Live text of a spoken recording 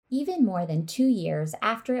Even more than 2 years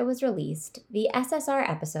after it was released, the SSR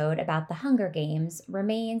episode about the Hunger Games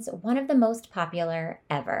remains one of the most popular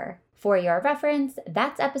ever. For your reference,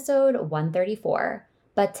 that's episode 134.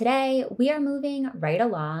 But today, we are moving right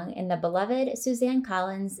along in the beloved Suzanne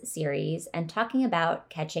Collins series and talking about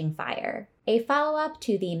Catching Fire. A follow-up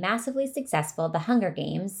to the massively successful The Hunger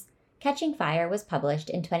Games, Catching Fire was published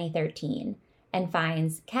in 2013 and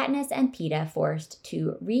finds Katniss and Peeta forced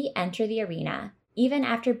to re-enter the arena, even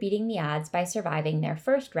after beating the odds by surviving their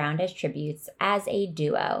first round as tributes as a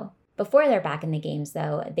duo. Before they're back in the games,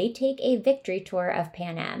 though, they take a victory tour of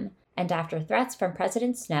Panem, and after threats from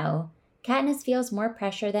President Snow, Katniss feels more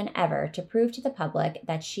pressure than ever to prove to the public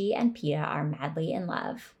that she and Peeta are madly in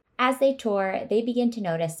love. As they tour, they begin to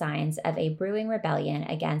notice signs of a brewing rebellion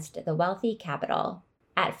against the wealthy capital.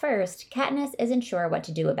 At first, Katniss isn't sure what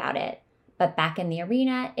to do about it, but back in the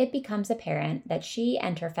arena, it becomes apparent that she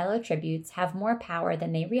and her fellow tributes have more power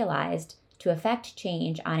than they realized to affect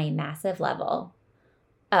change on a massive level.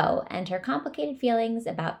 Oh, and her complicated feelings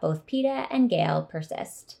about both Peeta and Gale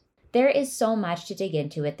persist. There is so much to dig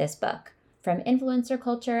into with this book, from influencer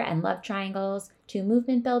culture and love triangles to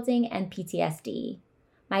movement building and PTSD.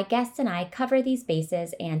 My guests and I cover these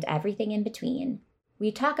bases and everything in between.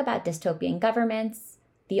 We talk about dystopian governments,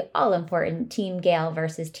 the all-important Team Gale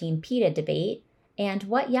versus Team Peeta debate, and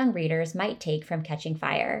what young readers might take from Catching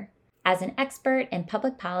Fire. As an expert in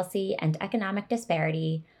public policy and economic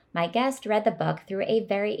disparity, my guest read the book through a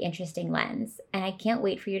very interesting lens, and I can't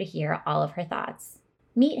wait for you to hear all of her thoughts.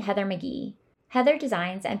 Meet Heather McGhee. Heather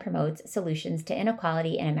designs and promotes solutions to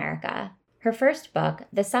inequality in America. Her first book,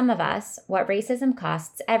 The Sum of Us: What Racism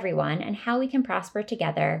Costs Everyone and How We Can Prosper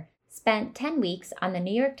Together, spent 10 weeks on the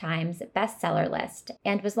New York Times bestseller list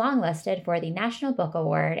and was longlisted for the National Book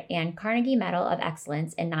Award and Carnegie Medal of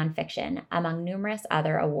Excellence in Nonfiction, among numerous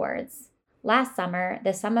other awards. Last summer,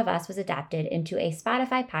 The Sum of Us was adapted into a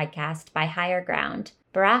Spotify podcast by Higher Ground,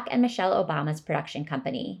 Barack and Michelle Obama's production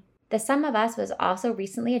company. The Sum of Us was also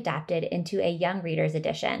recently adapted into a Young Readers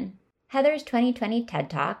edition. Heather's 2020 TED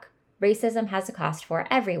Talk, Racism Has a Cost for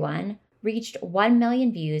Everyone, reached 1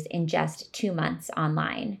 million views in just 2 months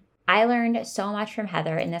online. I learned so much from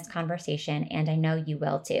Heather in this conversation, and I know you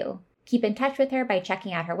will too. Keep in touch with her by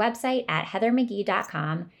checking out her website at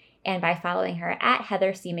heathermcghee.com and by following her at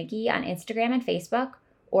Heather C. McGhee on Instagram and Facebook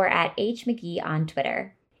or at HMcGhee on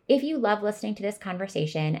Twitter. If you love listening to this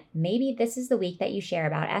conversation, maybe this is the week that you share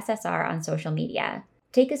about SSR on social media.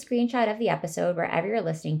 Take a screenshot of the episode wherever you're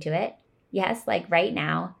listening to it, yes, like right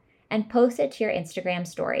now, and post it to your Instagram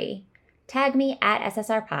story. Tag me at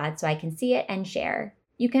SSRPod so I can see it and share.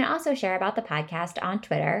 You can also share about the podcast on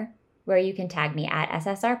Twitter, where you can tag me at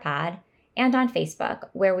SSRPod, and on Facebook,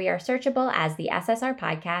 where we are searchable as the SSR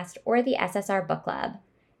Podcast or the SSR Book Club,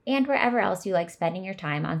 and wherever else you like spending your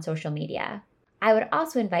time on social media. I would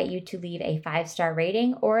also invite you to leave a 5-star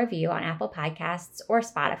rating or review on Apple Podcasts or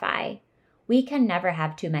Spotify. We can never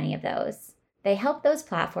have too many of those. They help those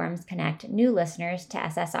platforms connect new listeners to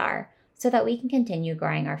SSR so that we can continue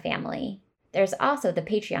growing our family. There's also the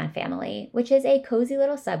Patreon family, which is a cozy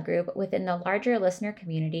little subgroup within the larger listener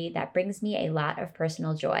community that brings me a lot of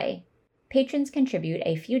personal joy. Patrons contribute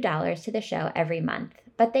a few dollars to the show every month,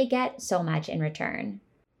 but they get so much in return.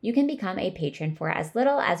 You can become a patron for as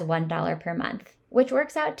little as $1 per month, which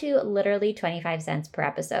works out to literally 25 cents per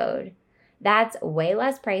episode. That's way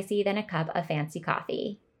less pricey than a cup of fancy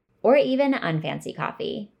coffee, or even unfancy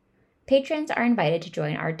coffee. Patrons are invited to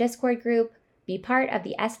join our Discord group, be part of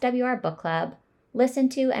the SWR Book Club, listen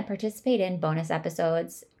to and participate in bonus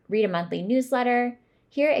episodes, read a monthly newsletter,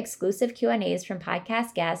 hear exclusive Q&As from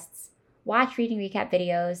podcast guests, watch reading recap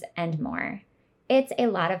videos, and more. It's a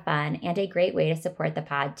lot of fun and a great way to support the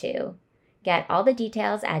pod too. Get all the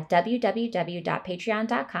details at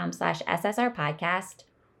www.patreon.com/ssrpodcast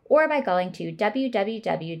or by going to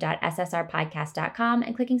www.ssrpodcast.com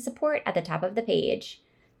and clicking support at the top of the page.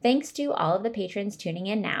 Thanks to all of the patrons tuning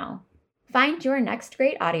in now. Find your next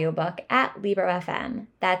great audiobook at Libro.fm.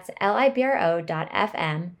 That's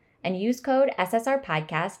libro.fm, and use code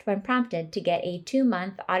SSRPodcast when prompted to get a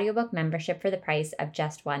 2-month audiobook membership for the price of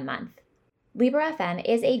just 1 month. Libro.fm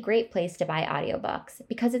is a great place to buy audiobooks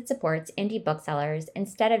because it supports indie booksellers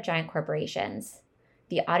instead of giant corporations.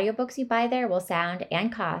 The audiobooks you buy there will sound and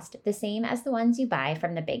cost the same as the ones you buy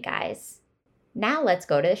from the big guys. Now let's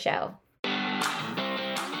go to the show.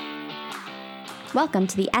 Welcome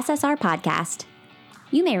to the SSR Podcast.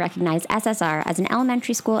 You may recognize SSR as an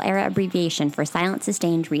elementary school era abbreviation for Silent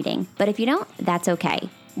Sustained Reading, but if you don't, that's okay.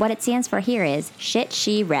 What it stands for here is Shit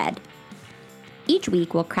She Read. Each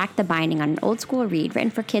week, we'll crack the binding on an old school read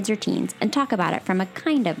written for kids or teens and talk about it from a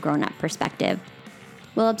kind of grown-up perspective.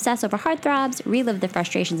 We'll obsess over heartthrobs, relive the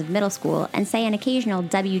frustrations of middle school, and say an occasional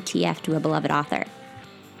WTF to a beloved author.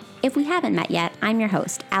 If we haven't met yet, I'm your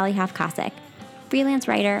host, Allie Hoff-Kosick, freelance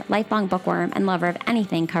writer, lifelong bookworm, and lover of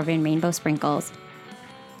anything covered in rainbow sprinkles.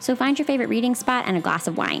 So find your favorite reading spot and a glass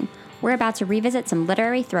of wine. We're about to revisit some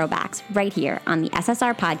literary throwbacks right here on the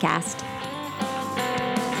SSR podcast.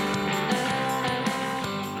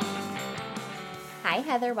 Hi,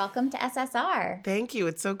 Heather. Welcome to SSR. Thank you.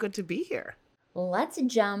 It's so good to be here. Let's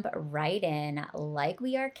jump right in like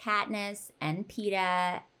we are Katniss and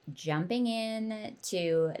PETA, jumping in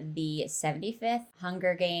to the 75th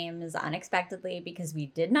Hunger Games unexpectedly because we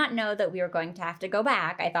did not know that we were going to have to go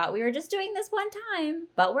back. I thought we were just doing this one time,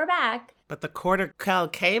 but we're back. But the quarter quell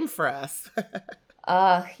came for us.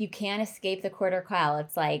 You can't escape the quarter quell.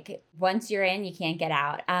 It's like once you're in, you can't get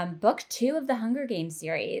out. Book 2 of the Hunger Games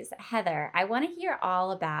series. Heather, I want to hear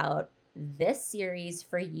all about this series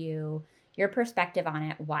for you, your perspective on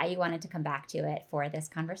it, why you wanted to come back to it for this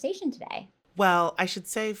conversation today. Well, I should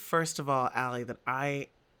say, first of all, Allie, that I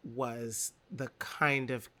was the kind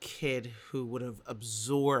of kid who would have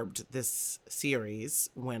absorbed this series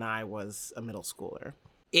when I was a middle schooler.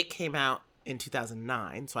 It came out in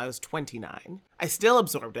 2009, so I was 29. I still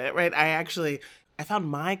absorbed it, right? I found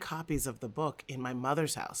my copies of the book in my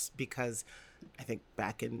mother's house because I think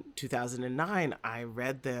back in 2009, I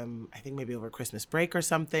read them, I think maybe over Christmas break or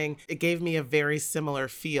something. It gave me a very similar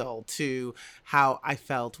feel to how I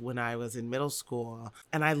felt when I was in middle school.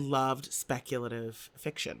 And I loved speculative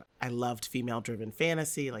fiction. I loved female-driven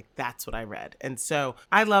fantasy. Like, that's what I read. And so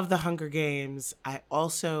I love The Hunger Games. I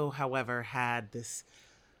also, however, had this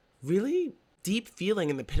really deep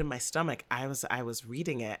feeling in the pit of my stomach. I was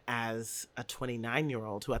reading it as a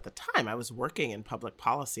 29-year-old who at the time I was working in public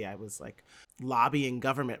policy. I was like lobbying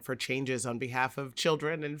government for changes on behalf of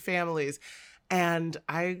children and families. And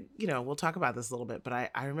we'll talk about this a little bit,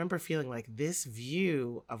 but I remember feeling like this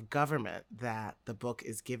view of government that the book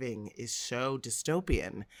is giving is so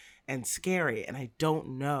dystopian and scary. And I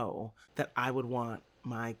don't know that I would want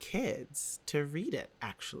my kids to read it,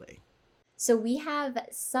 actually. So we have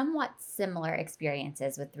somewhat similar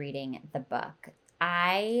experiences with reading the book.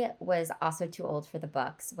 I was also too old for the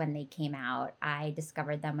books when they came out. I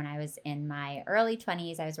discovered them when I was in my early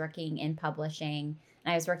 20s. I was working in publishing,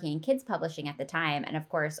 and I was working in kids publishing at the time. And of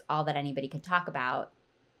course, all that anybody could talk about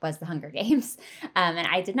was the Hunger Games. And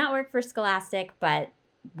I did not work for Scholastic, but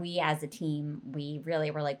we as a team, we really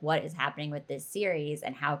were like, what is happening with this series?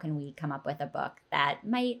 And how can we come up with a book that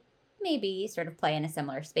might maybe sort of play in a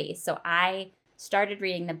similar space? So I started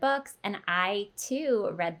reading the books, and I too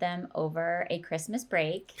read them over a Christmas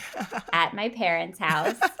break at my parents'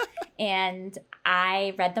 house. And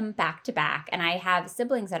I read them back to back. And I have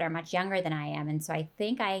siblings that are much younger than I am. And so I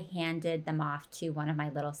think I handed them off to one of my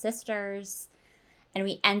little sisters. And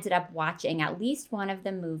we ended up watching at least one of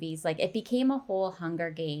the movies. Like, it became a whole Hunger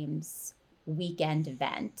Games weekend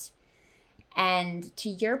event. And to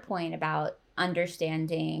your point about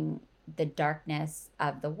understanding the darkness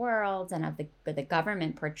of the world and of the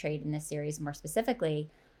government portrayed in this series more specifically,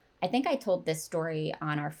 I think I told this story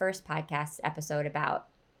on our first podcast episode about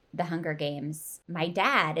the Hunger Games. My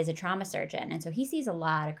dad is a trauma surgeon, and so he sees a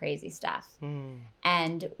lot of crazy stuff.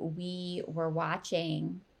 And we were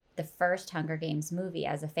watching the first Hunger Games movie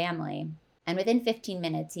as a family. And within 15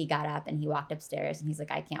 minutes, he got up and he walked upstairs and he's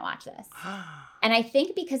like, I can't watch this. And I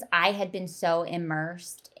think because I had been so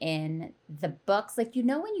immersed in the books, like,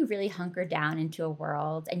 when you really hunker down into a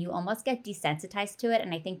world and you almost get desensitized to it.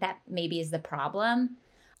 And I think that maybe is the problem.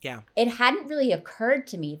 Yeah. It hadn't really occurred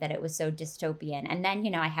to me that it was so dystopian. And then,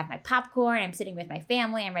 I have my popcorn, I'm sitting with my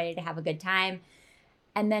family, I'm ready to have a good time.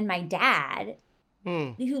 And then my dad,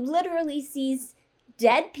 who literally sees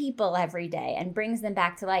dead people every day and brings them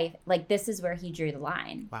back to life, like, this is where he drew the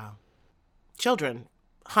line. Wow. Children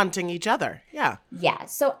hunting each other. Yeah. Yeah.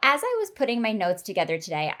 So as I was putting my notes together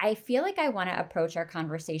today, I feel like I want to approach our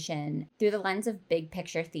conversation through the lens of big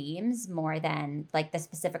picture themes more than like the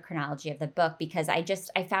specific chronology of the book, because I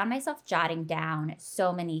found myself jotting down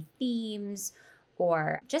so many themes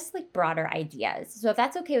or just like broader ideas. So if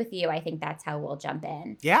that's okay with you, I think that's how we'll jump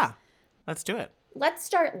in. Yeah. Let's do it. Let's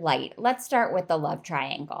start light. Let's start with the love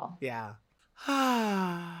triangle. Yeah.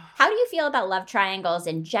 How do you feel about love triangles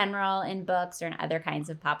in general in books or in other kinds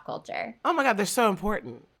of pop culture? Oh my God, they're so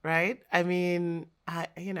important, right? I mean, I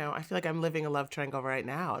feel like I'm living a love triangle right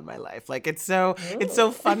now in my life. Like, it's so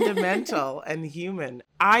fundamental and human.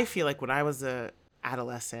 I feel like when I was a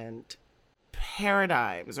adolescent,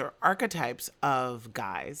 paradigms or archetypes of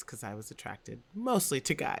guys, because I was attracted mostly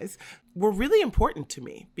to guys, were really important to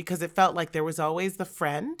me because it felt like there was always the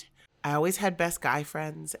friend I always had best guy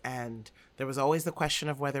friends, and there was always the question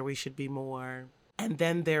of whether we should be more. And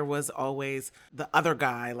then there was always the other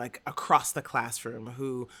guy, like across the classroom,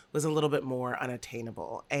 who was a little bit more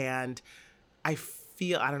unattainable. And I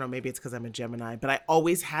feel, I don't know, maybe it's because I'm a Gemini, but I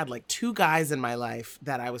always had like two guys in my life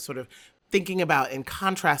that I was sort of thinking about in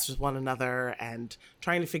contrast with one another and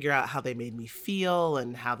trying to figure out how they made me feel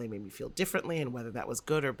and how they made me feel differently and whether that was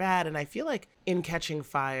good or bad. And I feel like in Catching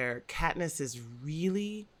Fire, Katniss is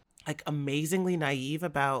really like amazingly naive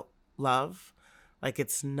about love. Like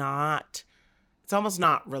it's almost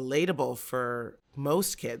not relatable for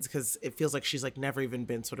most kids because it feels like she's like never even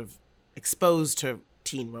been sort of exposed to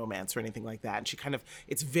teen romance or anything like that. And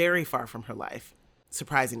it's very far from her life,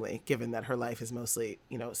 surprisingly, given that her life is mostly,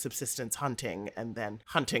 subsistence hunting and then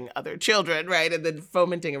hunting other children, right? And then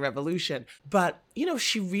fomenting a revolution. But,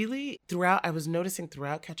 she really I was noticing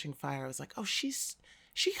throughout Catching Fire, I was like, oh, she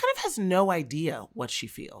kind of has no idea what she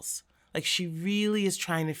feels. Like she really is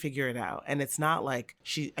trying to figure it out. And it's not like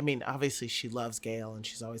obviously she loves Gale and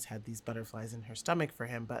she's always had these butterflies in her stomach for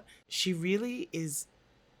him, but she really is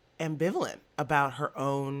ambivalent about her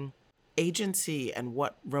own agency and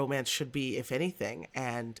what romance should be, if anything.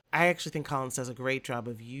 And I actually think Collins does a great job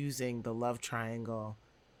of using the love triangle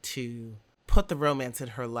to put the romance in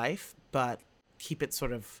her life, but keep it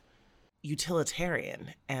sort of utilitarian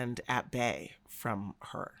and at bay from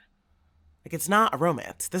her. Like, it's not a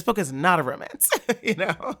romance. This book is not a romance,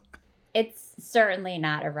 It's certainly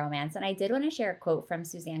not a romance. And I did want to share a quote from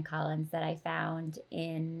Suzanne Collins that I found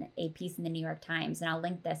in a piece in the New York Times. And I'll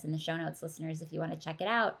link this in the show notes, listeners, if you want to check it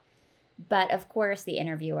out. But of course, the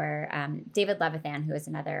interviewer, David Levithan, who is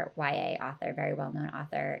another YA author, very well-known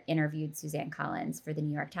author, interviewed Suzanne Collins for the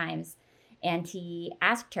New York Times. And he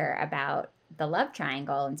asked her about the love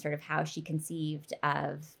triangle and sort of how she conceived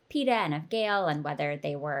of Peeta and of Gale and whether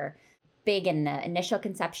they were big in the initial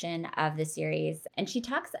conception of the series. And she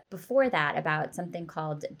talks before that about something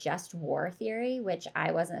called just war theory, which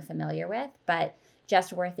I wasn't familiar with, but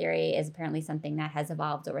just war theory is apparently something that has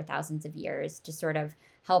evolved over thousands of years to sort of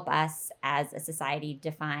help us as a society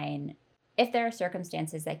define if there are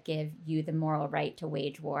circumstances that give you the moral right to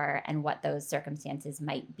wage war and what those circumstances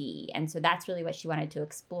might be. And so that's really what she wanted to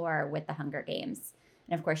explore with the Hunger Games.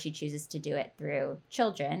 And of course, she chooses to do it through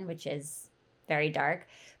children, which is very dark.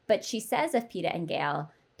 But she says of Peeta and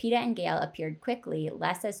Gale appeared quickly,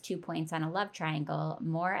 less as 2 points on a love triangle,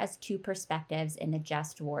 more as two perspectives in the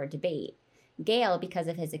just war debate. Gale, because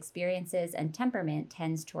of his experiences and temperament,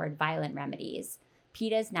 tends toward violent remedies.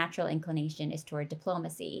 Peeta's natural inclination is toward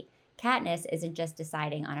diplomacy. Katniss isn't just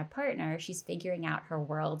deciding on a partner, she's figuring out her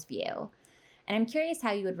worldview. And I'm curious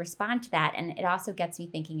how you would respond to that. And it also gets me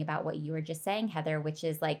thinking about what you were just saying, Heather, which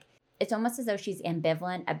is like, it's almost as though she's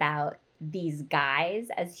ambivalent about these guys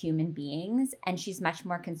as human beings, and she's much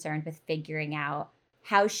more concerned with figuring out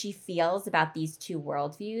how she feels about these two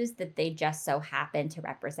worldviews that they just so happen to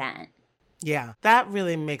represent. Yeah, that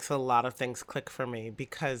really makes a lot of things click for me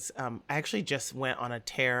because I actually just went on a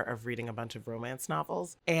tear of reading a bunch of romance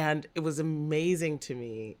novels, and it was amazing to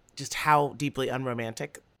me just how deeply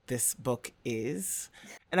unromantic this book is.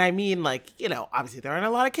 And I mean, like, obviously there aren't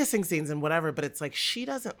a lot of kissing scenes and whatever, but it's like she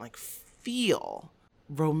doesn't like feel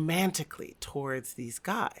romantically towards these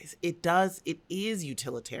guys. It is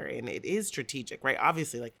utilitarian, it is strategic, right?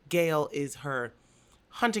 Obviously, like Gale is her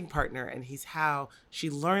hunting partner and he's how she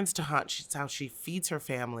learns to hunt, it's how she feeds her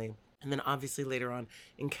family. And then obviously later on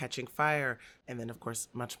in Catching Fire, and then of course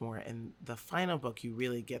much more in the final book, you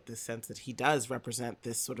really get this sense that he does represent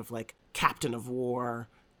this sort of like captain of war,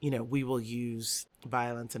 we will use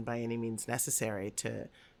violence and by any means necessary to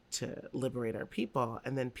liberate our people.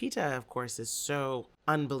 And then Peeta, of course, is so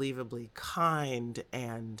unbelievably kind,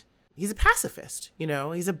 and he's a pacifist,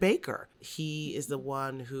 he's a baker. He is the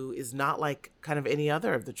one who is not like kind of any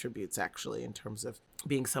other of the tributes, actually, in terms of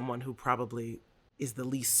being someone who probably is the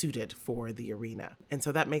least suited for the arena. And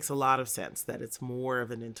so that makes a lot of sense that it's more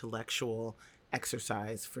of an intellectual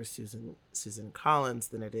exercise for Susan Collins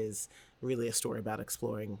than it is really a story about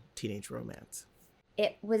exploring teenage romance.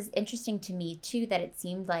 It was interesting to me, too, that it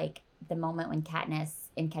seemed like the moment when Katniss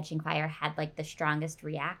in Catching Fire had like the strongest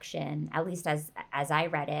reaction, at least as I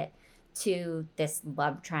read it, to this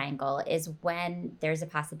love triangle is when there's a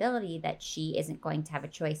possibility that she isn't going to have a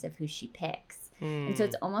choice of who she picks. And so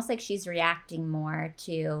it's almost like she's reacting more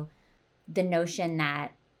to the notion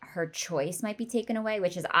that her choice might be taken away,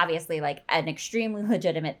 which is obviously like an extremely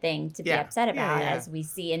legitimate thing to be upset about, as we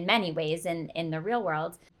see in many ways in the real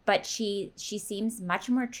world. But she seems much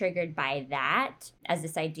more triggered by that as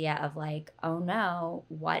this idea of like, oh no,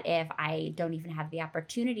 what if I don't even have the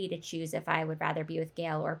opportunity to choose if I would rather be with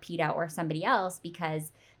Gale or Peeta or somebody else,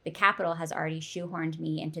 because the Capitol has already shoehorned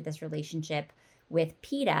me into this relationship with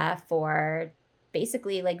PETA for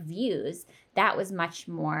basically like views. That was much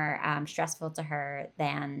more stressful to her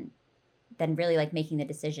than really like making the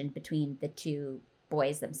decision between the two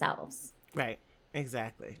boys themselves. Right.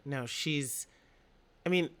 Exactly. No, I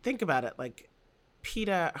mean, think about it. Like,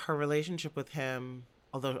 PETA, her relationship with him,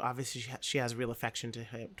 although obviously she has real affection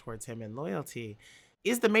towards him and loyalty,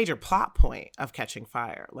 is the major plot point of Catching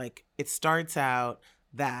Fire. Like, it starts out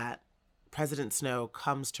that President Snow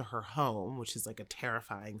comes to her home, which is like a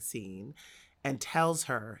terrifying scene, and tells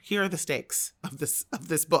her, here are the stakes of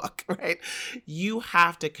this book, right? You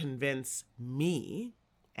have to convince me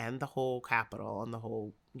and the whole Capitol and the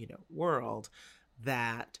whole, world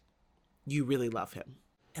that you really love him.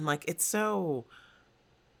 And like, it's so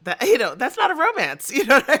that, that's not a romance, you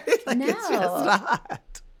know what I mean? Like, No. It's just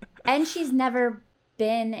not. And she's never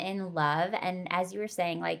been in love. And as you were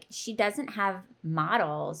saying, like, she doesn't have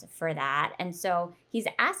models for that. And so he's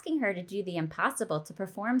asking her to do the impossible, to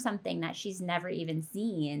perform something that she's never even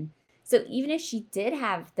seen. So even if she did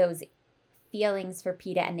have those feelings for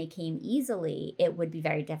PETA and they came easily, it would be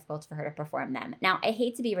very difficult for her to perform them. Now, I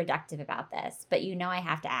hate to be reductive about this, but I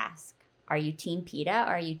have to ask, are you Team PETA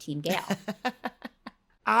or are you Team Gale?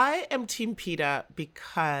 I am Team PETA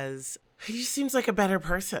because he just seems like a better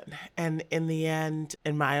person. And in the end,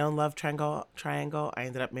 in my own love triangle, I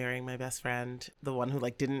ended up marrying my best friend, the one who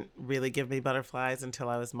like didn't really give me butterflies until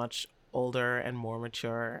I was much older and more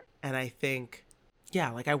mature. And I think,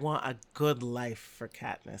 yeah, like I want a good life for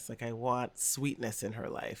Katniss. Like I want sweetness in her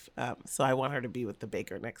life. So I want her to be with the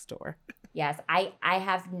baker next door. Yes, I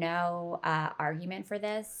have no argument for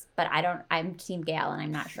this, but I'm Team Gale and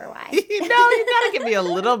I'm not sure why. No, you gotta give me a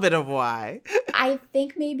little bit of why. I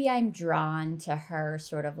think maybe I'm drawn to her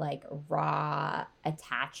sort of like raw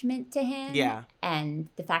attachment to him. Yeah. And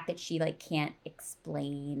the fact that she like can't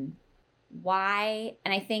explain why.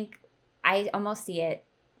 And I think I almost see it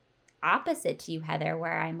opposite to you, Heather,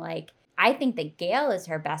 where I'm like, I think that Gale is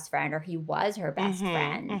her best friend, or he was her best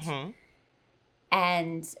friend. Mm-hmm.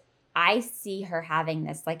 And I see her having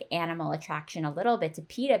this like animal attraction a little bit to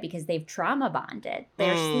PETA because they've trauma bonded.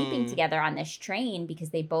 They're sleeping together on this train because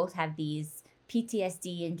they both have these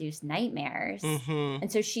PTSD-induced nightmares. Mm-hmm. And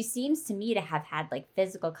so she seems to me to have had like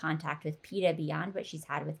physical contact with PETA beyond what she's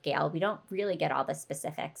had with Gale. We don't really get all the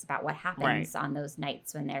specifics about what happens on those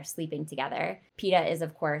nights when they're sleeping together. PETA is,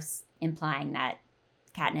 of course, implying that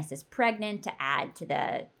Katniss is pregnant to add to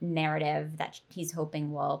the narrative that he's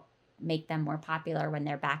hoping will make them more popular when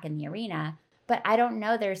they're back in the arena. But I don't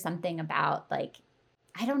know, there's something about like,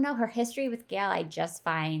 I don't know, her history with Gale I just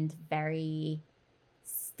find very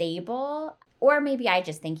stable. Or maybe I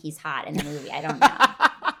just think he's hot in the movie. I don't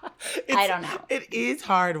know. I don't know. It is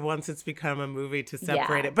hard once it's become a movie to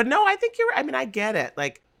separate it. But no, I think I get it.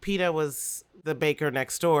 Like PETA was the baker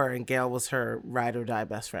next door and Gale was her ride or die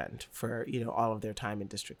best friend for, all of their time in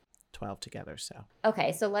District 12 together. So.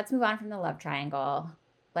 Okay, so let's move on from the love triangle.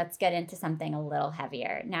 Let's get into something a little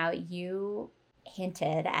heavier. Now, you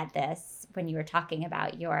hinted at this when you were talking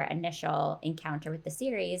about your initial encounter with the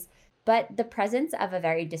series, but the presence of a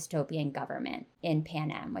very dystopian government in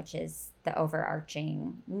Panem, which is the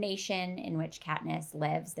overarching nation in which Katniss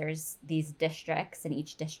lives. There's these districts, and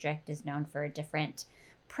each district is known for a different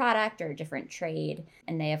product or a different trade.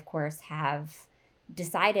 And they, of course, have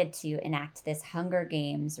decided to enact this Hunger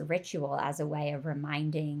Games ritual as a way of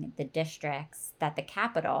reminding the districts that the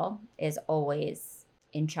Capitol is always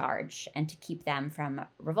in charge and to keep them from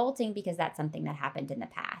revolting because that's something that happened in the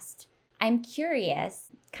past. I'm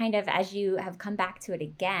curious, kind of as you have come back to it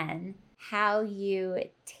again, how you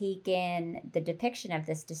take in the depiction of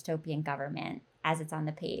this dystopian government as it's on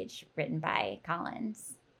the page written by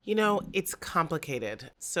Collins. It's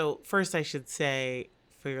complicated. So first I should say,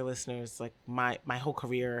 for your listeners, like my whole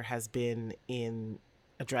career has been in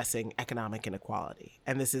addressing economic inequality.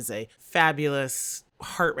 And this is a fabulous,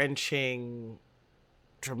 heart-wrenching,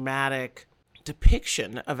 dramatic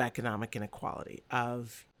depiction of economic inequality,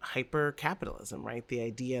 of hyper-capitalism, right? The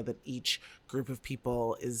idea that each group of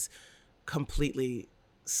people is completely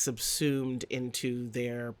subsumed into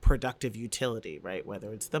their productive utility, right?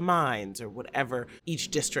 Whether it's the mines or whatever,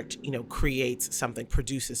 each district, creates something,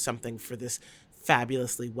 produces something for this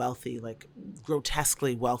fabulously wealthy, like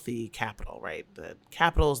grotesquely wealthy capital, right? The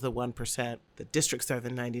capital is the 1%, the districts are the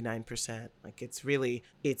 99%. Like it's really,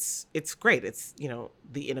 it's great. It's,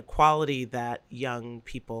 the inequality that young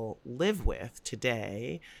people live with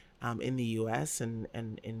today in the US and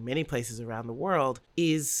in many places around the world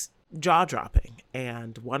is jaw-dropping.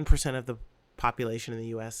 And 1% of the population in the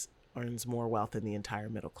US earns more wealth than the entire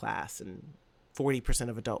middle class, and 40%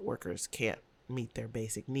 of adult workers can't meet their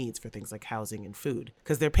basic needs for things like housing and food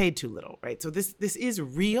because they're paid too little, right? So this is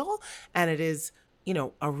real, and it is,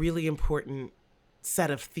 a really important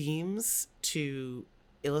set of themes to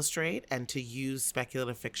illustrate and to use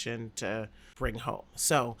speculative fiction to bring home.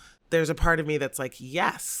 So there's a part of me that's like,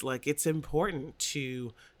 yes, like it's important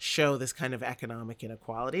to show this kind of economic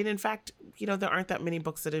inequality. And in fact, there aren't that many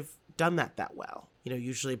books that have done that well.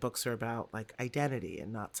 Usually books are about like identity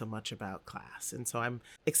and not so much about class. And so I'm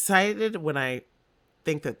excited when I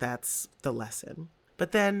think that that's the lesson.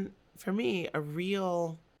 But then for me, a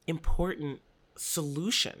real important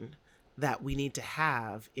solution that we need to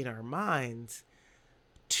have in our minds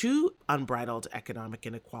to unbridled economic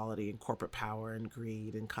inequality and corporate power and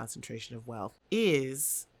greed and concentration of wealth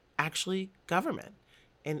is actually government,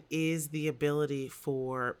 and is the ability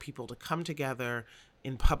for people to come together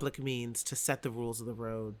in public means to set the rules of the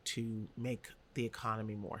road to make the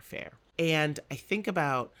economy more fair. And I think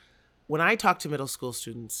about when I talk to middle school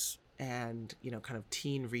students and, kind of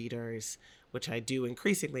teen readers, which I do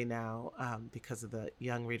increasingly now because of the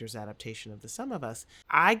young readers adaptation of The Sum of Us,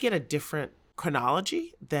 I get a different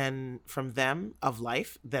chronology than from them of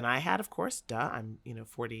life than I had, of course. I'm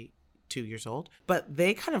 42 years old, but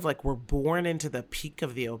they kind of like were born into the peak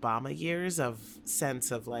of the Obama years of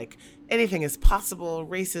sense of like anything is possible,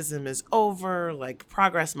 racism is over, like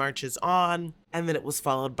progress marches on. And then it was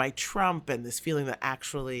followed by Trump and this feeling that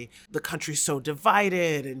actually the country's so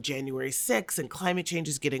divided, and January 6th and climate change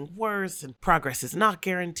is getting worse and progress is not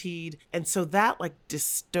guaranteed. And so that like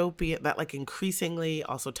dystopia, that like increasingly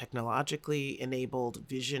also technologically enabled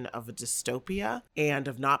vision of a dystopia and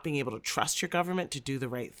of not being able to trust your government to do the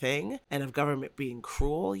right thing, and of government being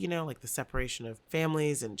cruel, like the separation of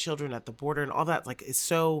families and children at the border and all that, like is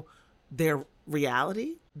so their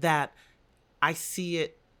reality that I see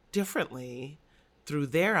it differently through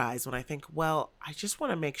their eyes when I think, well, I just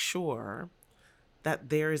want to make sure that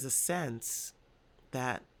there is a sense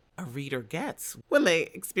that a reader gets when they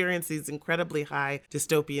experience these incredibly high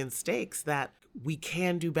dystopian stakes, that we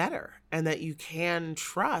can do better and that you can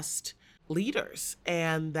trust leaders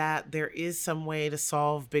and that there is some way to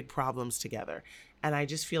solve big problems together. And I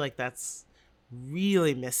just feel like that's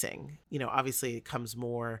really missing. Obviously it comes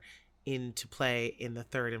more into play in the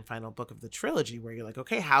third and final book of the trilogy, where you're like,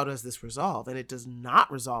 okay, how does this resolve? And it does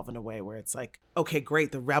not resolve in a way where it's like, okay,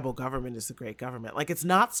 great, the rebel government is the great government. Like, it's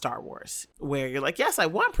not Star Wars, where you're like, yes, I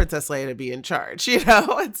want Princess Leia to be in charge.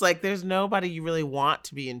 It's like there's nobody you really want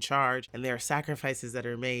to be in charge, and there are sacrifices that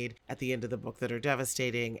are made at the end of the book that are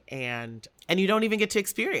devastating, and you don't even get to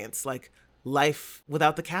experience like life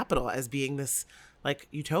without the capital as being this like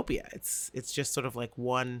utopia. It's just sort of like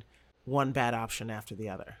one bad option after the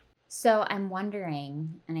other. So I'm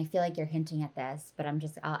wondering, and I feel like you're hinting at this, but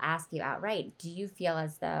I'll ask you outright. Do you feel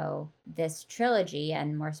as though this trilogy,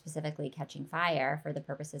 and more specifically Catching Fire for the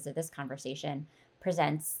purposes of this conversation,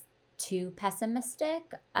 presents too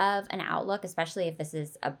pessimistic of an outlook, especially if this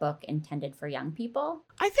is a book intended for young people?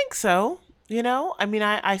 I think so. I mean,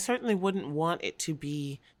 I certainly wouldn't want it to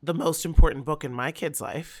be the most important book in my kid's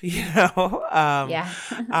life, Yeah.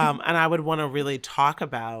 And I would want to really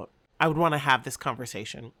I would want to have this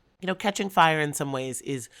conversation. Catching Fire in some ways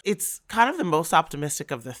it's kind of the most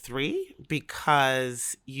optimistic of the three,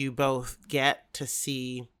 because you both get to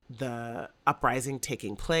see the uprising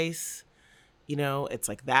taking place. It's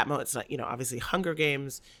like that moment. It's not, obviously Hunger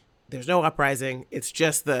Games, there's no uprising. It's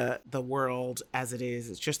just the world as it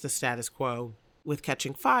is. It's just the status quo. With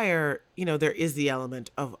Catching Fire, there is the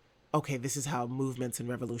element of, okay, this is how movements and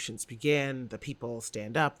revolutions begin. The people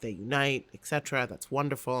stand up, they unite, etc. That's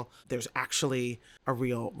wonderful. There's actually a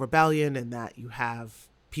real rebellion in that you have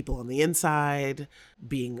people on the inside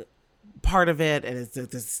being part of it. And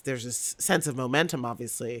there's this sense of momentum,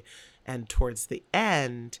 obviously. And towards the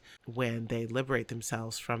end, when they liberate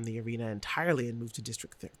themselves from the arena entirely and move to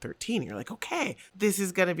District 13, you're like, okay, this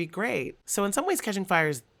is going to be great. So in some ways, Catching Fire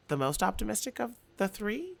is the most optimistic of the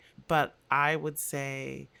three. But I would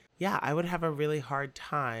say, yeah, I would have a really hard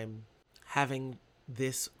time having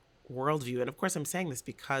this worldview. And of course, I'm saying this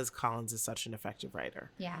because Collins is such an effective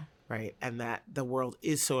writer. Yeah. Right. And that the world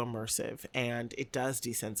is so immersive and it does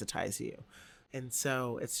desensitize you. And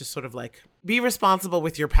so it's just sort of like, be responsible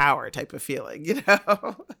with your power type of feeling,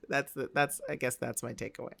 That's I guess that's my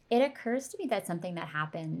takeaway. It occurs to me that something that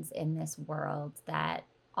happens in this world that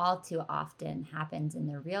all too often happens in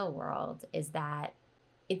the real world is that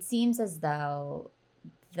it seems as though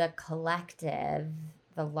the collective,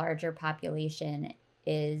 the larger population,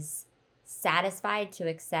 is satisfied to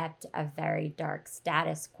accept a very dark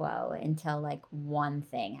status quo until like one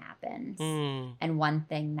thing happens and one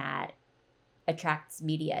thing that attracts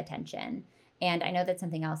media attention. And I know that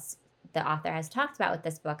something else the author has talked about with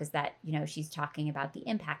this book is that, she's talking about the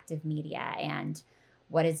impact of media and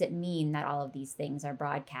what does it mean that all of these things are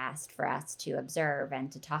broadcast for us to observe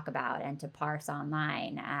and to talk about and to parse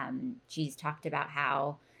online. She's talked about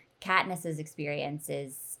how Katniss's experience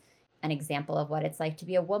is an example of what it's like to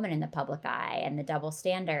be a woman in the public eye and the double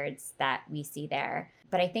standards that we see there.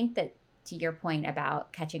 But I think that, to your point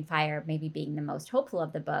about Catching Fire maybe being the most hopeful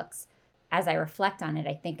of the books, as I reflect on it,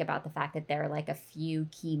 I think about the fact that there are like a few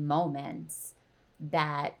key moments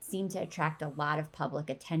that seem to attract a lot of public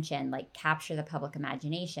attention, like capture the public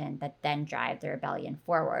imagination, that then drive the rebellion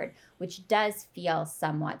forward, which does feel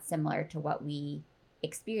somewhat similar to what we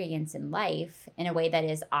experience in life in a way that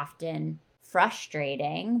is often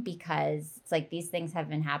frustrating, because it's like these things have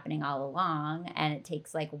been happening all along and it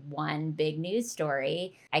takes like one big news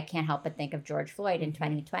story. I can't help but think of George Floyd in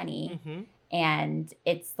 2020. Mm-hmm. And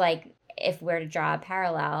it's like, if we're to draw a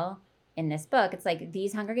parallel in this book, it's like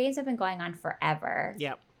these Hunger Games have been going on forever.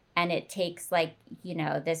 Yep. And it takes like,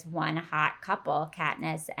 this one hot couple,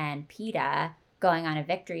 Katniss and Peeta, going on a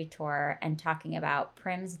victory tour and talking about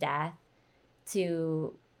Prim's death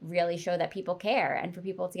to really show that people care and for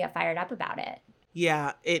people to get fired up about it.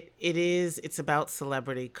 Yeah, it's about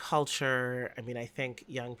celebrity culture. I mean, I think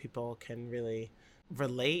young people can really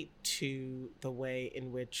relate to the way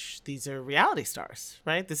in which these are reality stars,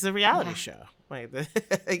 right? This is a reality show, right? This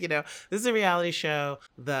is a reality show.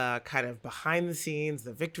 The kind of behind the scenes,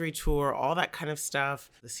 the victory tour, all that kind of stuff.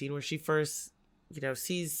 The scene where she first,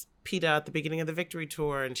 sees Peeta at the beginning of the victory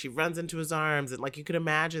tour and she runs into his arms, and like you could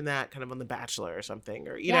imagine that kind of on The Bachelor or something,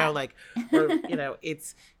 or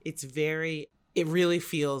it really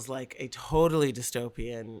feels like a totally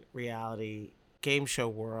dystopian reality game show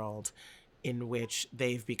world in which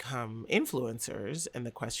they've become influencers, and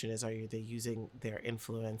the question is, are they using their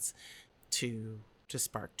influence to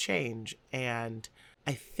spark change? And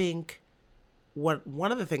I think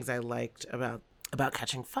one of the things I liked about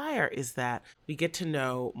Catching Fire is that we get to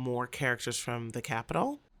know more characters from the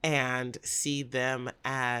Capitol and see them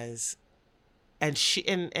as, and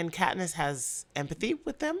Katniss has empathy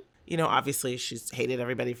with them. Obviously she's hated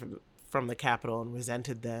everybody from the Capitol and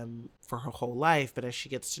resented them for her whole life. But as she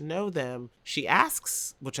gets to know them, she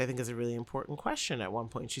asks, which I think is a really important question at one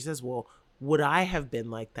point, she says, well, would I have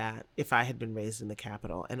been like that if I had been raised in the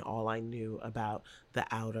Capitol and all I knew about the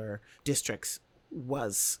outer districts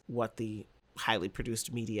was what the highly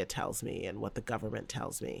produced media tells me and what the government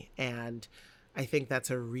tells me? And I think that's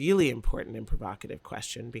a really important and provocative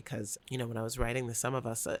question because, when I was writing The Sum of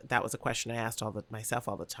Us, that was a question I asked myself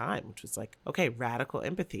all the time, which was like, okay, radical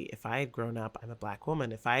empathy. If I had grown up, I'm a Black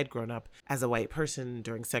woman, if I had grown up as a white person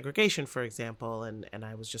during segregation, for example, and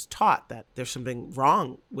I was just taught that there's something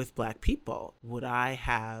wrong with Black people, would I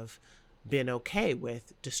have been okay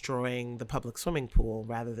with destroying the public swimming pool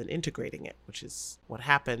rather than integrating it, which is what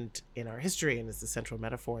happened in our history and is the central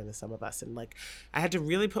metaphor in The Sum of Us. And like, I had to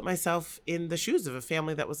really put myself in the shoes of a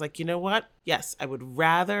family that was like, you know what? Yes, I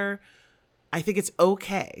think it's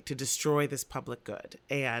okay to destroy this public good.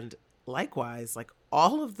 And likewise, like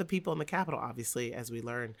all of the people in the Capitol, obviously, as we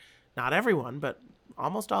learn, not everyone, but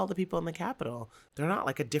almost all the people in the Capitol, they're not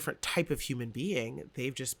like a different type of human being.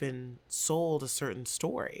 They've just been sold a certain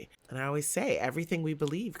story. And I always say everything we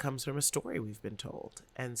believe comes from a story we've been told.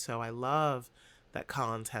 And so I love that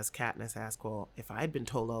Collins has Katniss ask, well, if I'd been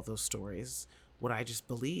told all those stories, would I just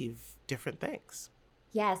believe different things?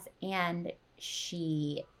 Yes, and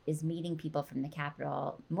she is meeting people from the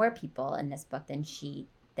Capitol, more people in this book than she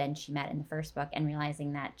met in the first book, and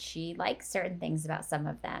realizing that she likes certain things about some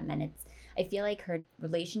of them. And I feel like her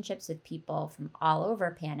relationships with people from all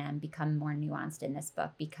over Panem become more nuanced in this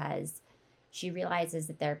book because she realizes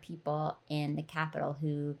that there are people in the Capitol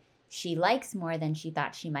who she likes more than she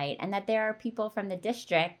thought she might, and that there are people from the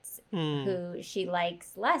districts who she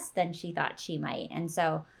likes less than she thought she might. And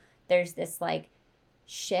so there's this like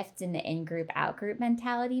shift in the in-group, out-group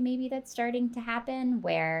mentality maybe that's starting to happen,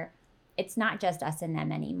 where it's not just us and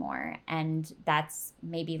them anymore. And that's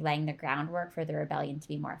maybe laying the groundwork for the rebellion to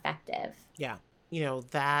be more effective. Yeah.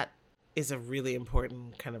 That is a really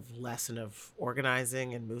important kind of lesson of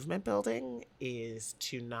organizing and movement building, is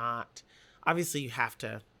to not, obviously you have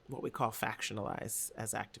to, what we call factionalize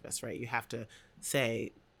as activists, right? You have to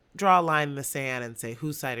draw a line in the sand and say,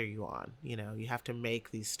 whose side are you on? You have to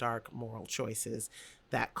make these stark moral choices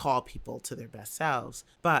that call people to their best selves.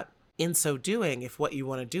 But in so doing, if what you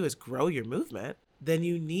want to do is grow your movement, then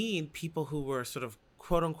you need people who were sort of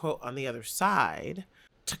quote unquote on the other side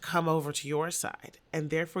to come over to your side. And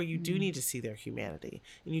therefore you do need to see their humanity,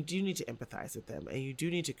 and you do need to empathize with them, and you do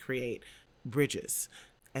need to create bridges.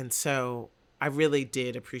 And so I really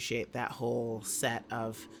did appreciate that whole set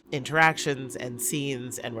of interactions and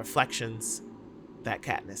scenes and reflections that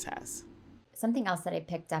Katniss has. Something else that I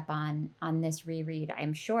picked up on this reread,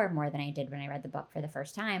 I'm sure more than I did when I read the book for the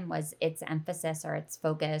first time, was its emphasis or its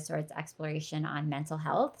focus or its exploration on mental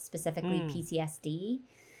health, specifically Mm. PTSD.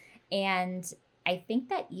 And I think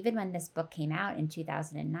that even when this book came out in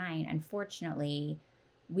 2009, unfortunately,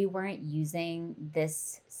 we weren't using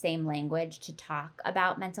this same language to talk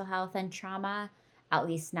about mental health and trauma, at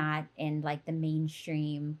least not in like the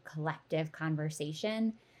mainstream collective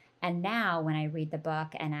conversation. And now when I read the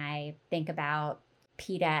book and I think about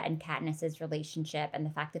Peeta and Katniss's relationship and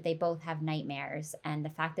the fact that they both have nightmares and the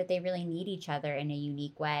fact that they really need each other in a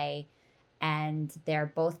unique way, and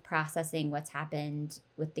they're both processing what's happened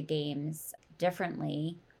with the games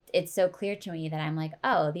differently, it's so clear to me that I'm like,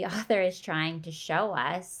 oh, the author is trying to show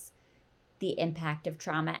us the impact of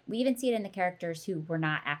trauma. We even see it in the characters who were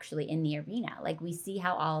not actually in the arena. Like, we see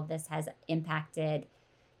how all of this has impacted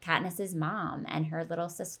Katniss's mom and her little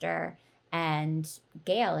sister and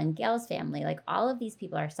Gale and Gale's family. Like, all of these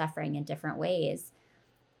people are suffering in different ways.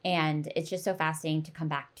 And it's just so fascinating to come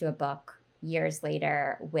back to a book years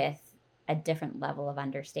later with a different level of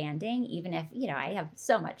understanding, even if, I have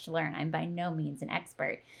so much to learn. I'm by no means an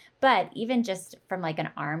expert. But even just from like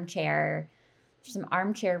some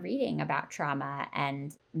armchair reading about trauma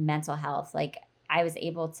and mental health, like, I was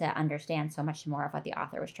able to understand so much more of what the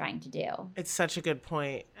author was trying to do. It's such a good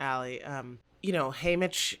point, Allie.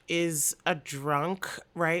 Haymitch is a drunk,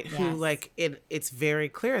 right? Yes. Who, like, it's very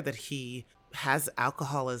clear that he has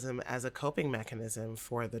alcoholism as a coping mechanism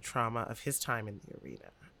for the trauma of his time in the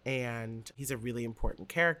arena. And he's a really important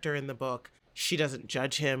character in the book. She doesn't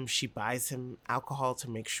judge him. She buys him alcohol to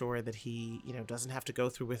make sure that he, doesn't have to go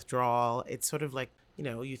through withdrawal. It's sort of like,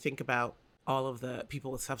 you think about all of the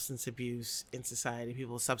people with substance abuse in society,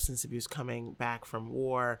 people with substance abuse coming back from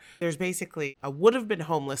war. There's basically a would have been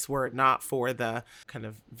homeless were it not for the kind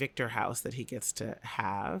of Victor house that he gets to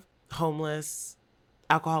have. Homeless,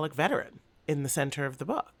 alcoholic veteran in the center of the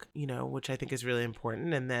book, which I think is really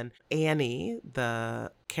important. And then Annie,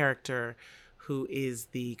 the character who is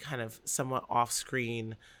the kind of somewhat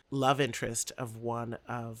off-screen love interest of one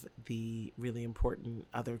of the really important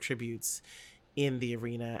other tributes in the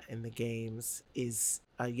arena, in the games, is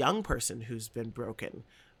a young person who's been broken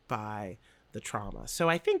by the trauma. So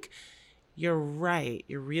I think you're right.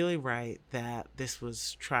 You're really right that this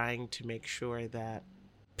was trying to make sure that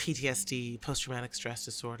PTSD, post-traumatic stress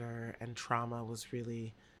disorder, and trauma was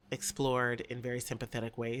really explored in very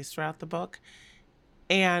sympathetic ways throughout the book.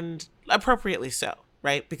 And appropriately so,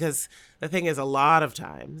 right? Because the thing is, a lot of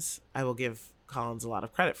times, I will give Collins a lot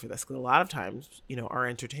of credit for this, because a lot of times, our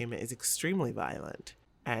entertainment is extremely violent,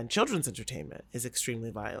 and children's entertainment is extremely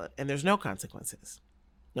violent, and there's no consequences.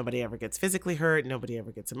 Nobody ever gets physically hurt. Nobody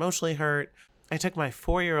ever gets emotionally hurt. I took my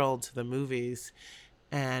 4-year-old to the movies,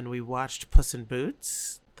 and we watched Puss in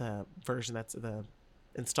Boots, the version that's the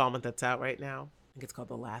installment that's out right now. I think it's called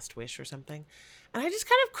The Last Wish or something. And I just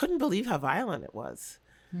kind of couldn't believe how violent it was.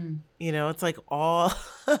 It's like all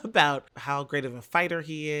about how great of a fighter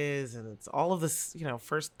he is. And it's all of this,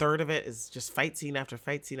 first third of it is just fight scene after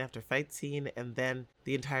fight scene after fight scene. And then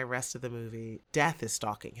the entire rest of the movie, death is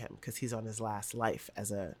stalking him because he's on his last life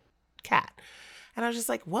as a cat. And I was just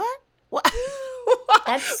like, what? What?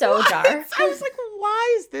 That's so dark. I was like,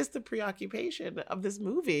 why is this the preoccupation of this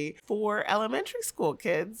movie for elementary school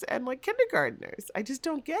kids and like kindergartners? I just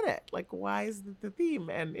don't get it. Like, why is the theme?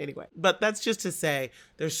 And anyway, but that's just to say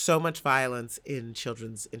there's so much violence in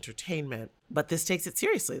children's entertainment, but this takes it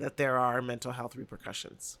seriously that there are mental health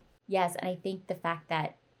repercussions. Yes, and I think the fact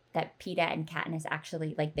that Peeta and Katniss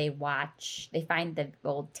actually, like, they find the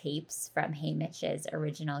old tapes from Haymitch's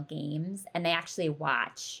original games, and they actually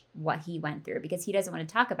watch what he went through because he doesn't want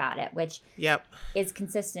to talk about it, which is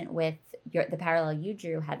consistent with the parallel you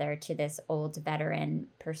drew, Heather, to this old veteran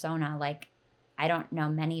persona. Like, I don't know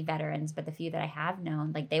many veterans, but the few that I have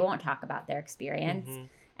known, like, they won't talk about their experience. Mm-hmm.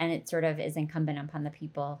 And it sort of is incumbent upon the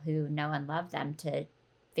people who know and love them to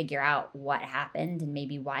figure out what happened and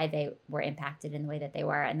maybe why they were impacted in the way that they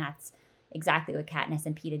were. And that's exactly what Katniss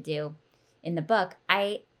and Peeta do in the book.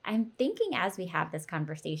 I'm thinking as we have this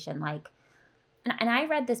conversation, like, and I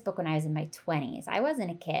read this book when I was in my 20s. I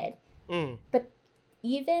wasn't a kid. But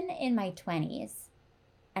even in my 20s,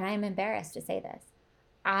 and I'm embarrassed to say this,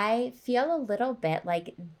 I feel a little bit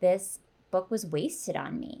like this book was wasted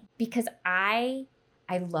on me because I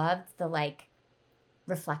loved the, like,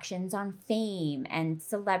 reflections on fame and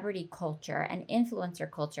celebrity culture and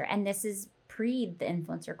influencer culture. And this is pre the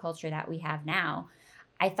influencer culture that we have now.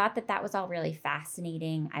 I thought that was all really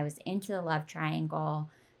fascinating. I was into the love triangle.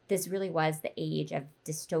 this really was the age of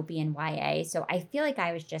dystopian YA. So I feel like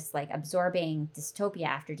I was just like absorbing dystopia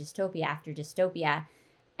after dystopia after dystopia.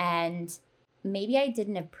 And maybe I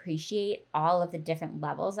didn't appreciate all of the different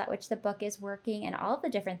levels at which the book is working and all of the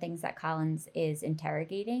different things that Collins is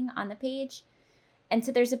interrogating on the page. And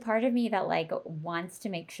so there's a part of me that like wants to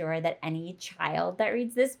make sure that any child that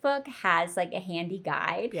reads this book has like a handy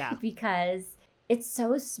guide Yeah. because it's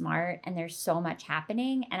so smart and there's so much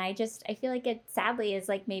happening. And I feel like it sadly is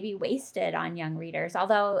like maybe wasted on young readers,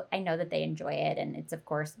 although I know that they enjoy it and it's of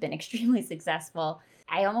course been extremely successful.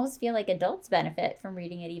 I almost feel like adults benefit from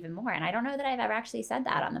reading it even more. And I don't know that I've ever actually said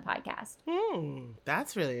that on the podcast.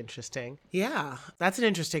 That's really interesting. Yeah, that's an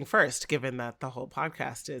interesting first, given that the whole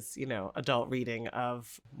podcast is, adult reading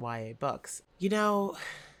of YA books.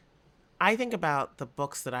 I think about the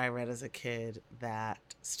books that I read as a kid that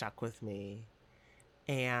stuck with me,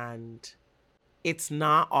 and it's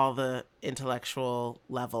not all the intellectual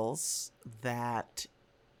levels that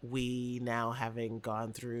we now, having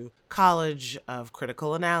gone through college of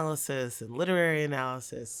critical analysis and literary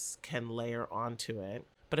analysis, can layer onto it.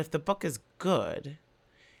 But if the book is good,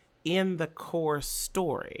 in the core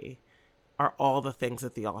story are all the things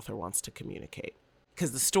that the author wants to communicate.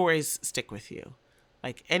 Because the stories stick with you.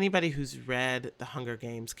 Like anybody who's read The Hunger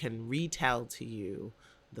Games can retell to you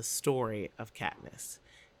the story of Katniss.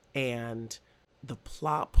 And the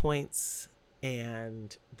plot points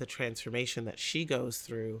and the transformation that she goes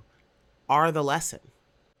through are the lesson.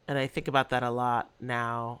 And I think about that a lot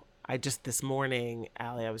now. This morning,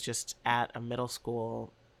 Allie, I was just at a middle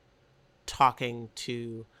school talking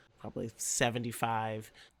to probably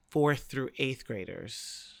 75 4th through 8th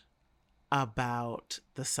graders about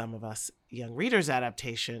the Some of Us Young Readers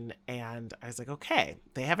adaptation. And I was like, okay,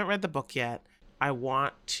 they haven't read the book yet. I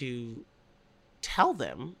want to tell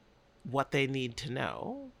them what they need to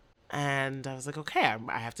know. And I was like, okay,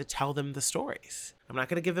 I have to tell them the stories. I'm not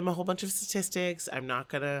going to give them a whole bunch of statistics. I'm not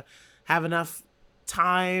going to have enough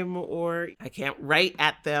time, or I can't write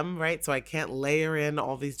at them, right? So I can't layer in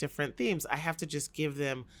all these different themes. I have to just give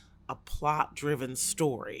them a plot-driven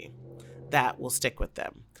story that will stick with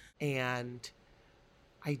them. And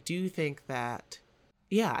I do think that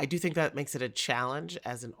makes it a challenge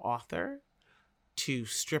as an author to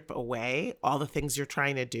strip away all the things you're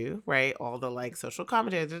trying to do, right? All the like social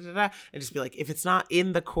commentary, and just be like, if it's not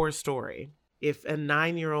in the core story, if a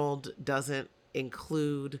 9-year-old doesn't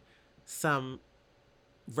include some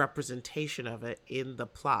representation of it in the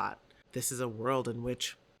plot, this is a world in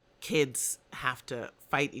which kids have to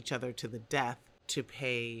fight each other to the death to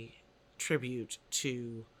pay tribute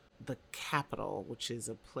to the Capitol, which is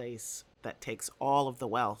a place that takes all of the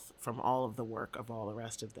wealth from all of the work of all the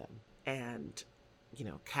rest of them. And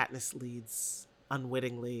Katniss leads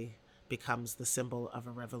unwittingly, becomes the symbol of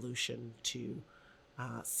a revolution to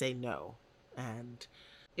say no. And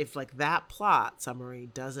if like that plot summary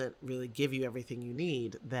doesn't really give you everything you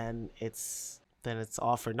need, then it's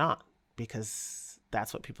all for naught, because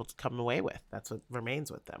that's what people come away with. That's what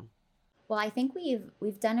remains with them. Well, I think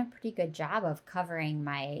we've done a pretty good job of covering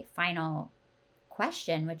my final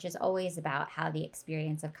question, which is always about how the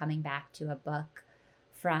experience of coming back to a book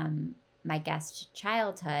from my guest's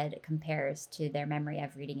childhood compares to their memory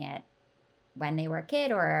of reading it when they were a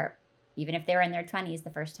kid, or even if they were in their 20s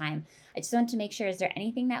the first time. I just want to make sure, is there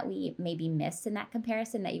anything that we maybe missed in that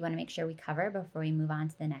comparison that you want to make sure we cover before we move on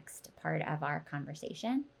to the next part of our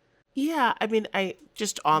conversation? Yeah, I mean, I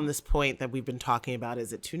just on this point that we've been talking about,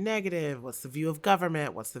 is it too negative? What's the view of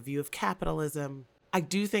government? What's the view of capitalism? I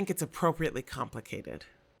do think it's appropriately complicated.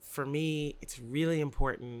 For me, it's really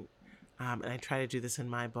important, and I try to do this in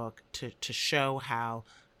my book, to show how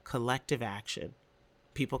collective action,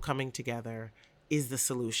 people coming together, is the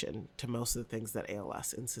solution to most of the things that ail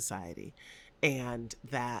us in society. And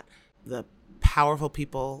that the powerful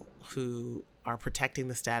people who are protecting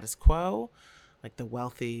the status quo, like the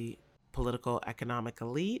wealthy political economic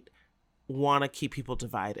elite, want to keep people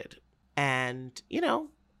divided. And,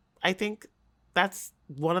 I think that's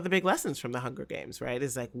one of the big lessons from the Hunger Games, right?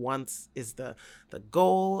 Is like, once is the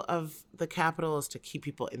goal of the Capitol is to keep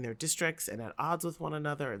people in their districts and at odds with one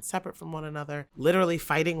another and separate from one another, literally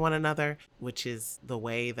fighting one another, which is the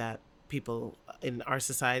way that people in our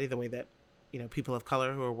society, the way that people of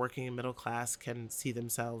color who are working in middle class can see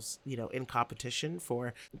themselves, in competition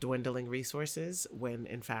for dwindling resources, when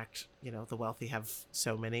in fact, the wealthy have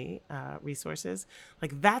so many resources.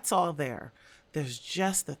 Like, that's all there. There's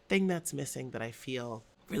just the thing that's missing that I feel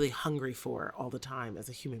really hungry for all the time as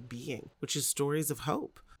a human being, which is stories of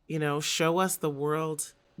hope. Show us the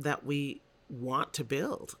world that we want to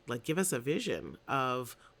build. Like, give us a vision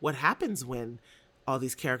of what happens when all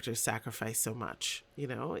these characters sacrifice so much.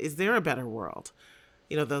 Is there a better world?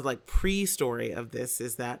 The like pre-story of this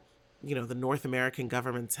is that, the North American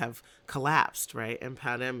governments have collapsed, right? And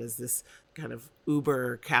Panem is this kind of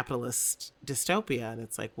uber capitalist dystopia. And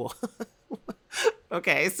it's like, well,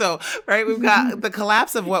 okay, so, right, we've got the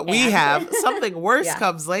collapse of what we have. Something worse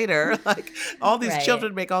comes later. Like all these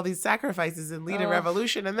children make all these sacrifices and lead a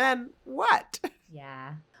revolution. And then what?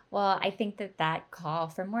 Yeah. Well, I think that call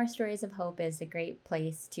for more stories of hope is a great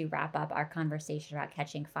place to wrap up our conversation about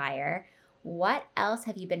Catching Fire. What else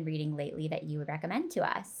have you been reading lately that you would recommend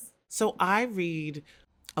to us? So I read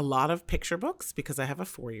a lot of picture books because I have a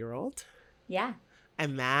 4-year-old. Yeah.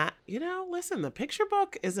 And that, listen, the picture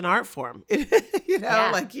book is an art form.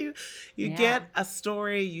 Like you get a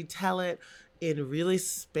story, you tell it in really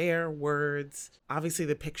spare words. Obviously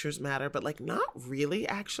the pictures matter, but like not really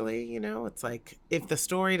actually, it's like if the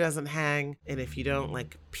story doesn't hang and if you don't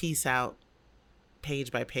like piece out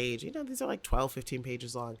page by page, these are like 12, 15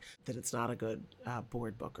 pages long, that it's not a good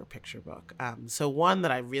board book or picture book. So one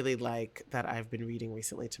that I really like that I've been reading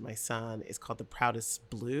recently to my son is called The Proudest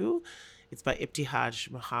Blue. It's by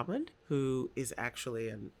Ibtihaj Muhammad, who is actually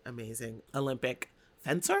an amazing Olympic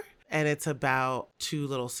fencer. And it's about 2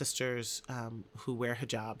 little sisters who wear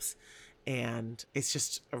hijabs. And it's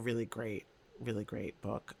just a really great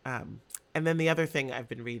book. And then the other thing I've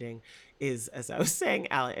been reading is, as I was saying,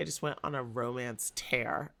 Allie, I just went on a romance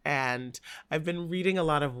tear. And I've been reading a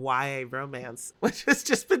lot of YA romance, which has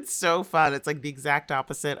just been so fun. It's like the exact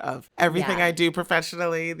opposite of everything I do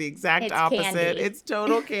professionally, the exact opposite. Candy. It's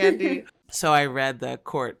total candy. So I read the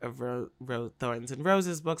Court of Thorns and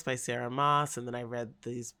Roses books by Sarah Moss, and then I read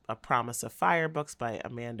these A Promise of Fire books by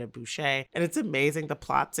Amanda Boucher. And it's amazing. The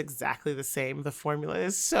plot's exactly the same. The formula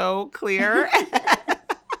is so clear.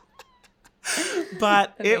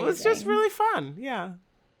 But it was just really fun. Yeah.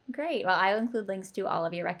 Great. Well, I'll include links to all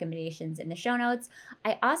of your recommendations in the show notes.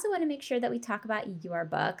 I also want to make sure that we talk about your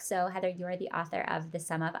book. So, Heather, you are the author of The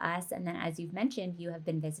Sum of Us. And then, as you've mentioned, you have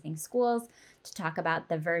been visiting schools to talk about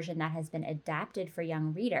the version that has been adapted for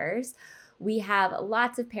young readers. We have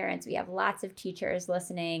lots of parents. We have lots of teachers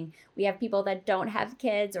listening. We have people that don't have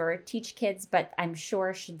kids or teach kids, but I'm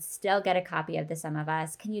sure should still get a copy of The Sum of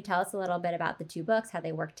Us. Can you tell us a little bit about the 2 books, how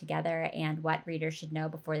they work together, and what readers should know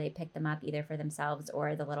before they pick them up, either for themselves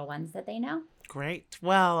or the little ones that they know? Great.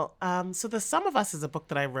 Well, so The Sum of Us is a book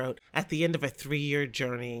that I wrote at the end of a 3-year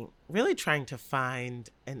journey, really trying to find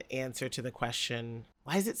an answer to the question,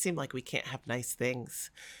 why does it seem like we can't have nice things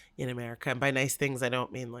in America? And by nice things, I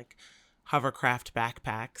don't mean like hovercraft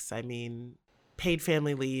backpacks. I mean paid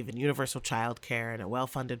family leave and universal childcare and a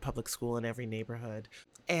well-funded public school in every neighborhood.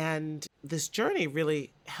 And this journey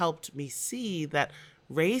really helped me see that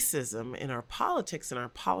racism in our politics and our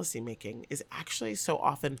policymaking is actually so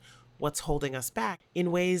often what's holding us back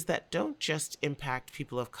in ways that don't just impact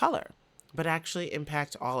people of color, but actually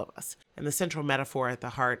impact all of us. And the central metaphor at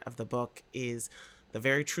the heart of the book is the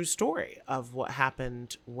very true story of what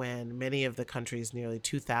happened when many of the country's nearly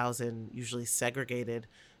 2,000 usually segregated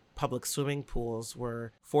public swimming pools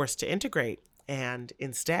were forced to integrate. And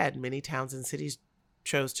instead, many towns and cities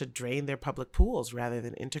chose to drain their public pools rather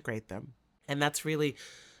than integrate them. And that's really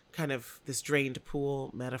kind of this drained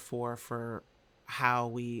pool metaphor for how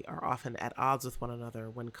we are often at odds with one another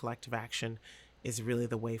when collective action is really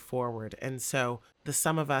the way forward. And so The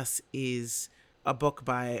Sum of Us is a book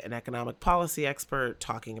by an economic policy expert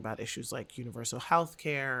talking about issues like universal health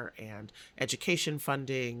care and education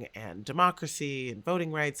funding and democracy and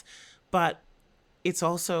voting rights. But it's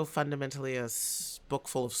also fundamentally a book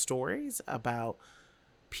full of stories about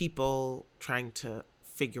people trying to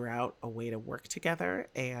figure out a way to work together.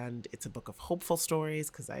 And it's a book of hopeful stories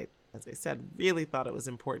because as I said, really thought it was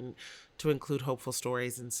important to include hopeful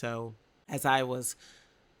stories. And so as I was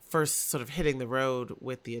first sort of hitting the road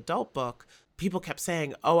with the adult book, people kept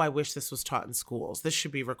saying, oh, I wish this was taught in schools. This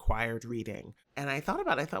should be required reading. And I thought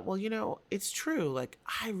about it. I thought, well, it's true. Like,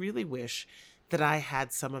 I really wish that I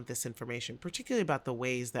had some of this information, particularly about the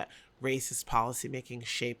ways that racist policymaking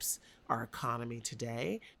shapes our economy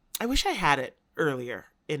today. I wish I had it earlier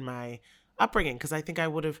in my upbringing because I think I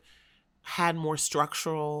would have had more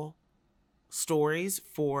structural stories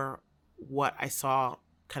for what I saw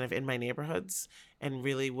kind of in my neighborhoods and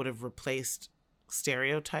really would have replaced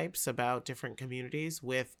stereotypes about different communities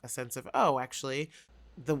with a sense of, oh, actually,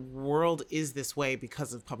 the world is this way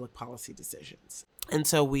because of public policy decisions. And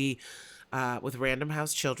so we, with Random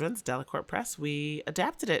House Children's, Delacorte Press, we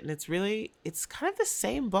adapted it. And it's kind of the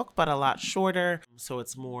same book, but a lot shorter. So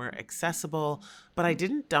it's more accessible. But I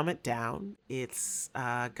didn't dumb it down. It's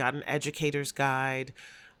got an educator's guide.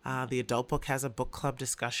 The adult book has a book club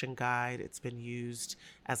discussion guide. It's been used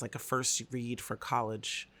as like a first read for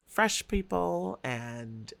college fresh people,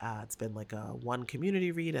 and it's been like a one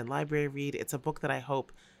community read and library read. It's a book that I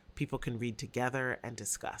hope people can read together and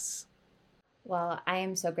discuss. Well, I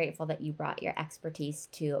am so grateful that you brought your expertise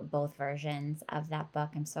to both versions of that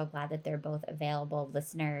book. I'm so glad that they're both available.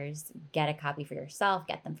 Listeners, get a copy for yourself,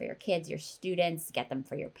 get them for your kids, your students, get them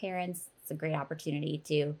for your parents. It's a great opportunity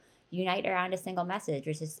to unite around a single message,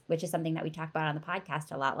 which is something that we talk about on the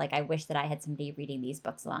podcast a lot. Like, I wish that I had somebody reading these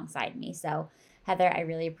books alongside me. So Heather, I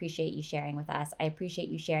really appreciate you sharing with us. I appreciate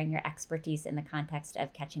you sharing your expertise in the context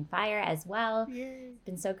of Catching Fire as well. Yay. It's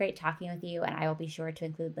been so great talking with you, and I will be sure to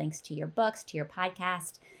include links to your books, to your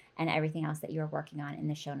podcast, and everything else that you're working on in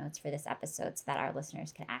the show notes for this episode so that our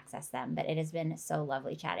listeners can access them. But it has been so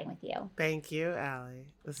lovely chatting with you. Thank you, Allie.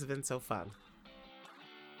 This has been so fun.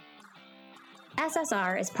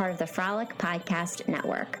 SSR is part of the Frolic Podcast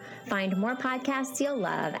Network. Find more podcasts you'll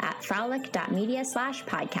love at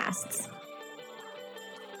frolic.media/podcasts.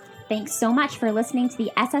 Thanks so much for listening to the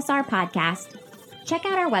SSR Podcast. Check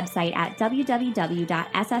out our website at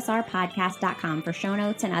www.ssrpodcast.com for show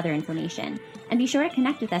notes and other information. And be sure to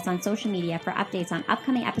connect with us on social media for updates on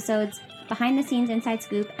upcoming episodes, behind-the-scenes inside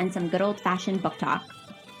scoop, and some good old-fashioned book talk.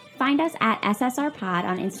 Find us at SSR Pod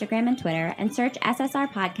on Instagram and Twitter, and search SSR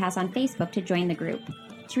Podcast on Facebook to join the group.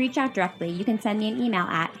 To reach out directly, you can send me an email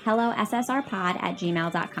at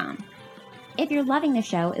hellossrpod@gmail.com. If you're loving the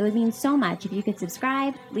show, it would mean so much if you could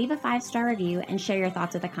subscribe, leave a 5-star review, and share your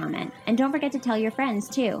thoughts with a comment. And don't forget to tell your friends,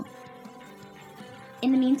 too.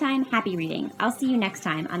 In the meantime, happy reading. I'll see you next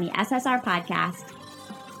time on the SSR Podcast.